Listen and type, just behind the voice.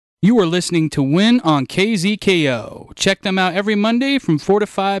You are listening to Win on KZKO. Check them out every Monday from 4 to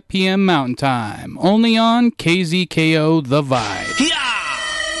 5 p.m. Mountain Time. Only on KZKO The Vibe.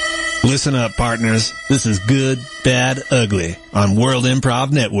 Yeah! Listen up, partners. This is Good, Bad, Ugly on World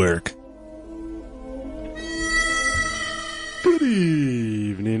Improv Network. Good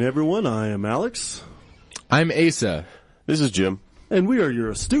evening, everyone. I am Alex. I'm Asa. This is Jim. And we are your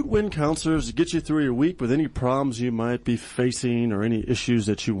astute win counselors to get you through your week with any problems you might be facing or any issues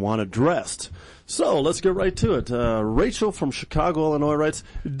that you want addressed. So let's get right to it. Rachel from Chicago, Illinois writes,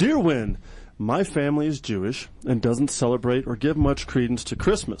 Dear Win, my family is Jewish and doesn't celebrate or give much credence to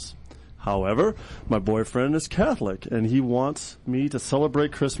Christmas. However, my boyfriend is Catholic and he wants me to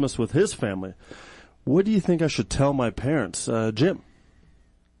celebrate Christmas with his family. What do you think I should tell my parents? Jim?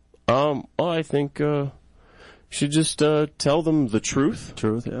 Well, I think, should just tell them the truth.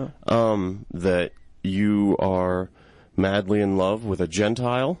 Truth, yeah. That you are madly in love with a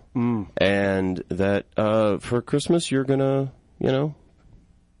Gentile, and that for Christmas you're gonna,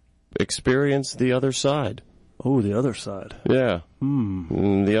 experience the other side. Oh, the other side. Yeah.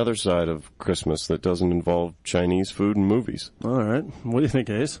 The other side of Christmas that doesn't involve Chinese food and movies. All right. What do you think,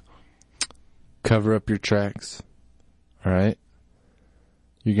 Ace? Cover up your tracks. All right?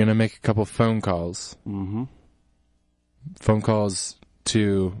 You're going to make a couple phone calls. Mm-hmm. Phone calls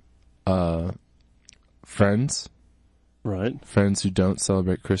to friends. Right. Friends who don't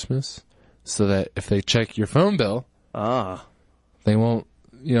celebrate Christmas. So that if they check your phone bill, they won't,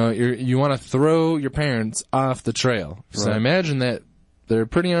 you want to throw your parents off the trail. So Right. I imagine that they're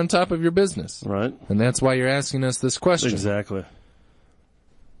pretty on top of your business. Right. And that's why you're asking us this question. Exactly.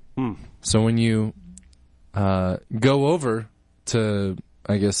 So when you go over to,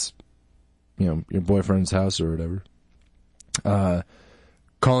 I guess, your boyfriend's house or whatever,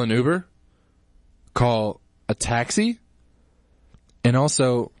 call an Uber, call a taxi, and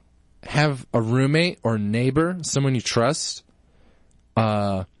also have a roommate or neighbor, someone you trust,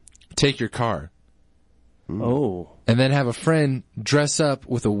 take your car. Oh. And then have a friend dress up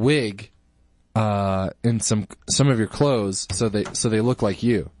with a wig in some of your clothes so they look like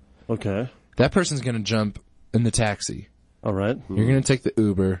you. Okay. That person's going to jump in the taxi. All right. You're going to take the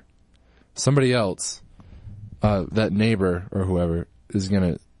Uber. Somebody else, that neighbor or whoever, is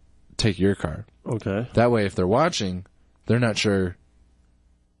going to take your car. Okay. That way, if they're watching, they're not sure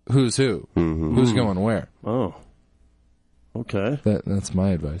who's who, who's going where. Oh. Okay. That's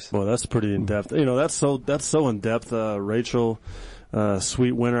my advice. Well, that's pretty in-depth. That's so in-depth, Rachel,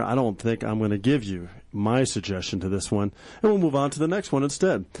 sweet winner. I don't think I'm going to give you my suggestion to this one. And we'll move on to the next one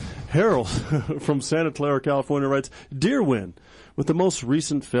instead. Harold from Santa Clara, California writes, Dear Win, with the most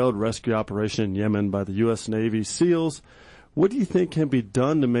recent failed rescue operation in Yemen by the U.S. Navy SEALs, what do you think can be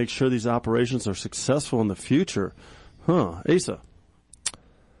done to make sure these operations are successful in the future? Asa?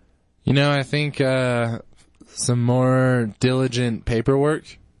 I think some more diligent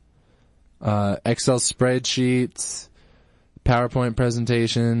paperwork, Excel spreadsheets, PowerPoint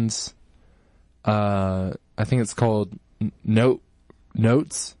presentations. I think it's called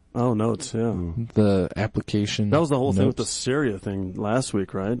Notes. Oh, Notes, yeah. The application. That was the whole Notes. thing with the Syria thing last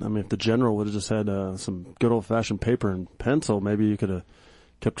week, right? I mean, if the general would have just had some good old-fashioned paper and pencil, maybe you could have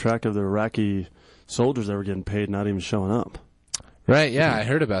kept track of the Iraqi soldiers that were getting paid not even showing up. Right, yeah, I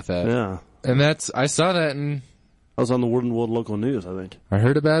heard about that. Yeah. And I saw that, and I was on the Word and World local news, I think. I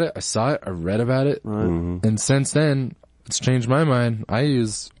heard about it, I saw it, I read about it. Right. And since then, it's changed my mind. I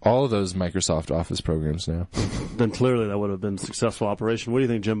use all of those Microsoft Office programs now. Then clearly that would have been a successful operation. What do you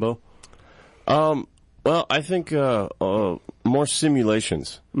think, Jimbo? Well, I think more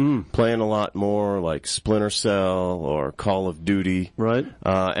simulations. Playing a lot more like Splinter Cell or Call of Duty. Right.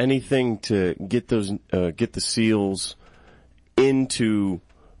 Anything to get the SEALs into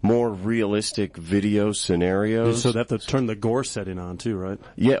more realistic video scenarios. So they have to turn the gore setting on too, right?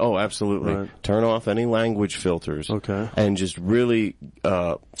 Yeah, oh, absolutely. Right. Turn off any language filters. Okay. And just really,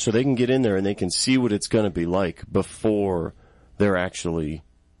 so they can get in there and they can see what it's going to be like before they're actually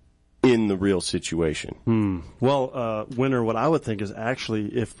in the real situation. Well, Winner, what I would think is actually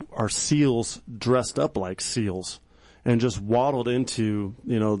if our SEALs dressed up like SEALs and just waddled into,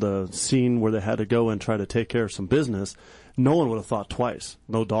 the scene where they had to go and try to take care of some business, no one would have thought twice.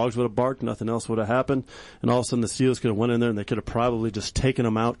 No dogs would have barked. Nothing else would have happened. And all of a sudden the SEALs could have went in there and they could have probably just taken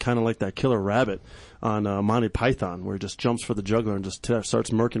them out, kind of like that killer rabbit on Monty Python, where he just jumps for the jugular and just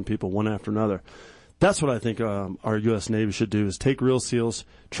starts murking people one after another. That's what I think our U.S. Navy should do, is take real SEALs,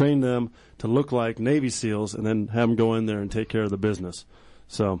 train them to look like Navy SEALs, and then have them go in there and take care of the business.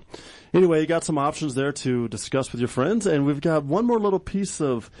 So anyway, you got some options there to discuss with your friends. And we've got one more little piece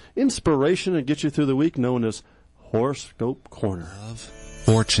of inspiration to get you through the week known as Horoscope Corner. Love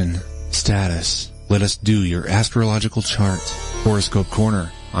fortune, status. Let us do your astrological chart. Horoscope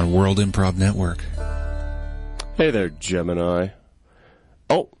Corner on World Improv Network. Hey there, Gemini.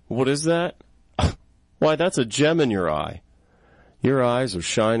 Oh, what is that? Why, that's a gem in your eye. Your eyes are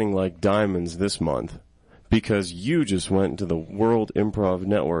shining like diamonds this month because you just went to the World Improv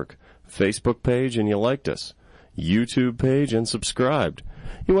Network Facebook page and you liked us, YouTube page and subscribed.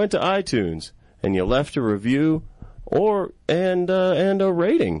 You went to iTunes and you left a review and a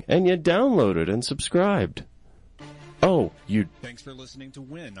rating and you downloaded and subscribed. Oh, you... Thanks for listening to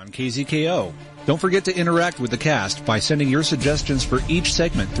Win on KZKO. Don't forget to interact with the cast by sending your suggestions for each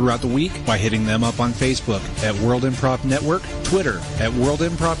segment throughout the week by hitting them up on Facebook at World Improv Network, Twitter at World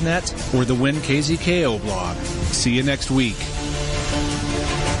Improv Net, or the Win KZKO blog. See you next week.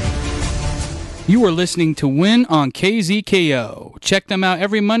 You are listening to Win on KZKO. Check them out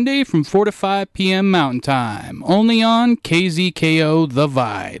every Monday from 4 to 5 p.m. Mountain Time. Only on KZKO The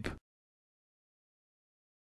Vibe.